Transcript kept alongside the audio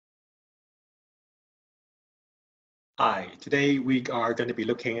Hi, today we are going to be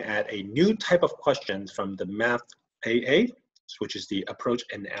looking at a new type of questions from the Math AA, which is the Approach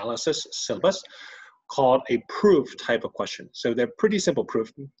Analysis syllabus, called a proof type of question. So they're pretty simple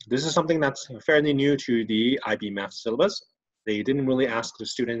proof. This is something that's fairly new to the IB Math syllabus. They didn't really ask the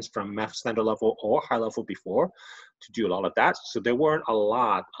students from Math standard level or high level before to do a lot of that. So there weren't a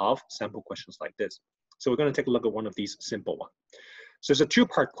lot of sample questions like this. So we're going to take a look at one of these simple ones. So it's a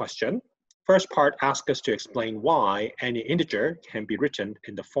two-part question. First part asks us to explain why any integer can be written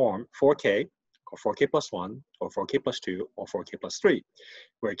in the form 4k, or 4k plus 1, or 4k plus 2, or 4k plus 3,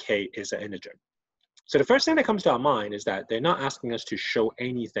 where k is an integer. So the first thing that comes to our mind is that they're not asking us to show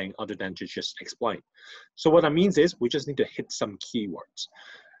anything other than to just explain. So what that means is we just need to hit some keywords.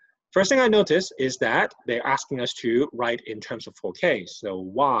 First thing I notice is that they're asking us to write in terms of 4k. So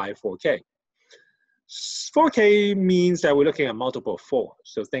why 4k? 4k means that we're looking at multiple of 4.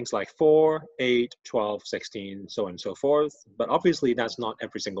 So things like 4, 8, 12, 16, so on and so forth. But obviously, that's not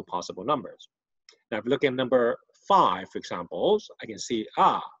every single possible numbers. Now, if we look at number 5, for example, I can see,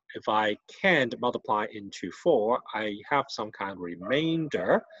 if I can't multiply into 4, I have some kind of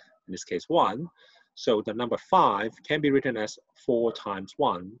remainder, in this case 1. So the number 5 can be written as 4 times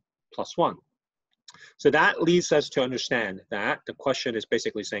 1 plus 1. So that leads us to understand that the question is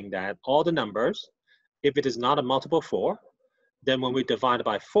basically saying that all the numbers, if it is not a multiple of 4, then when we divide it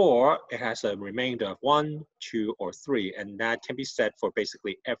by 4, it has a remainder of 1, 2, or 3, and that can be set for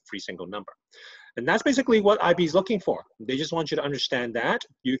basically every single number. And that's basically what IB is looking for. They just want you to understand that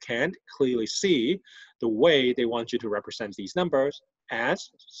you can clearly see the way they want you to represent these numbers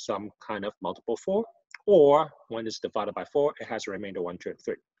as some kind of multiple 4, or when it's divided by 4, it has a remainder 1, 2, and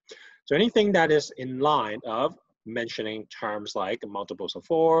 3. So anything that is in line of mentioning terms like multiples of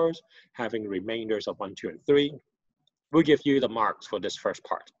 4s, having remainders of 1, 2, and 3, will give you the marks for this first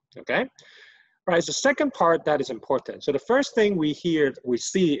part, okay? All right, so second part that is important. So the first thing we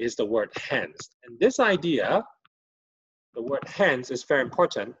see is the word hence. And this idea, the word hence, is very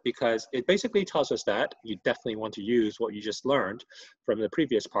important because it basically tells us that you definitely want to use what you just learned from the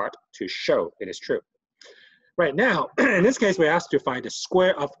previous part to show it is true. Right now, in this case, we're asked to find the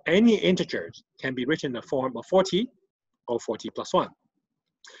square of any integers can be written in the form of 40 or 40 plus 1.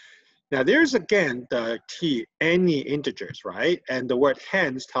 Now, there's again the key, any integers, right? And the word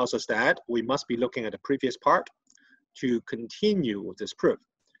hence tells us that we must be looking at the previous part to continue with this proof.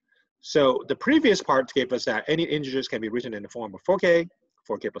 So the previous part gave us that any integers can be written in the form of 4k,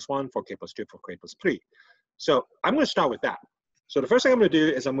 4k plus 1, 4k plus 2, 4k plus 3. So I'm going to start with that. So the first thing I'm going to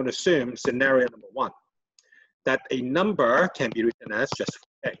do is I'm going to assume scenario number 1, that a number can be written as just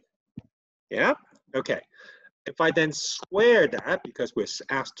 4k. Yeah? Okay. If I then square that, because we're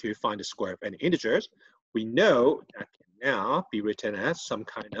asked to find the square of any integers, we know that can now be written as some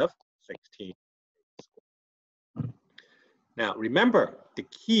kind of 16. Now, remember, the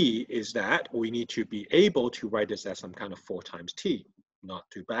key is that we need to be able to write this as some kind of 4 times t. Not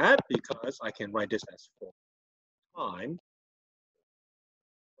too bad, because I can write this as 4 times.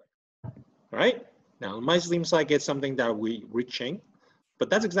 Right? Now, it might seem like it's something that we're reaching, but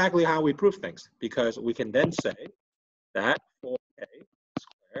that's exactly how we prove things, because we can then say that 4k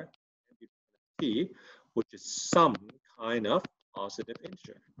squared can be t, which is some kind of positive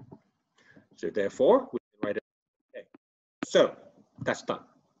integer. So therefore, we can write it as 4k. So that's done.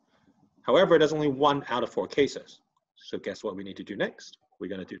 However, there's only 1 out of 4 cases. So guess what we need to do next? We're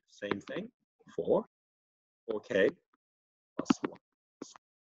going to do the same thing for 4k plus 1,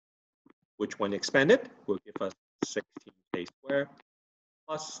 which when expanded will give us 16k squared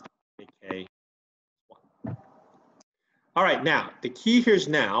plus 8k 1. All right, now, the key here is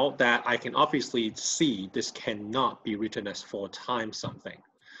now that I can obviously see this cannot be written as 4 times something.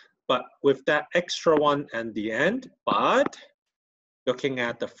 But with that extra 1 at the end, but looking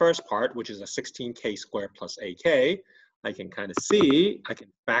at the first part, which is a 16k squared plus 8k, I can kind of see, I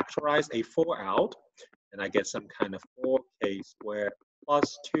can factorize a 4 out, and I get some kind of 4k squared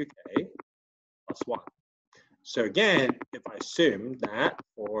plus 2k plus 1. So again, if I assume that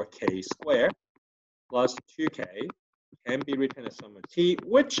 4k squared plus 2k can be written as sum of t,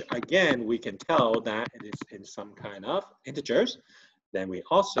 which again, we can tell that it is in some kind of integers, then we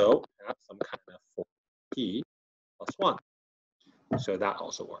also have some kind of 4t plus 1. So that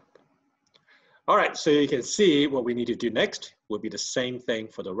also worked. All right, so you can see what we need to do next will be the same thing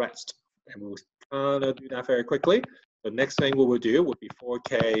for the rest. And we'll kind of do that very quickly. The next thing we will do would be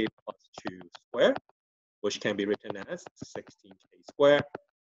 4k plus 2 squared, which can be written as 16k squared,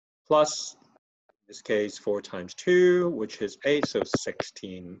 plus, in this case, 4 times 2, which is 8, so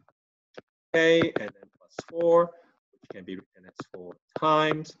 16k, and then plus 4, which can be written as 4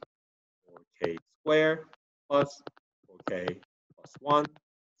 times 4k squared, plus 4k plus 1.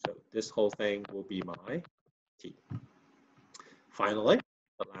 So this whole thing will be my t. Finally,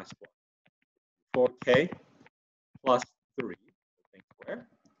 the last one, 4k plus 3 squared.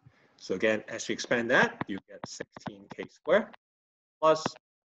 So again, as you expand that, you get 16k squared plus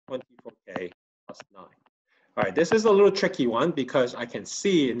 24k plus 9. All right, this is a little tricky one because I can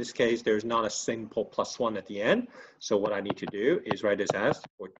see in this case there's not a simple plus 1 at the end. So what I need to do is write this as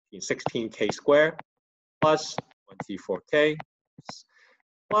 16k squared plus 24k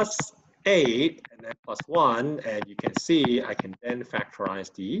plus 8 and then plus 1. And you can see I can then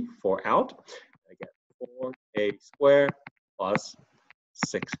factorize the 4 out. I get 4k squared plus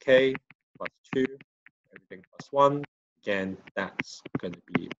 6k plus 2, everything plus 1. Again, that's going to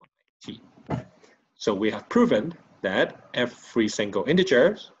be my t. So we have proven that every single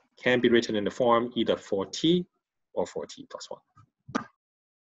integer can be written in the form either 4t or 4t plus 1.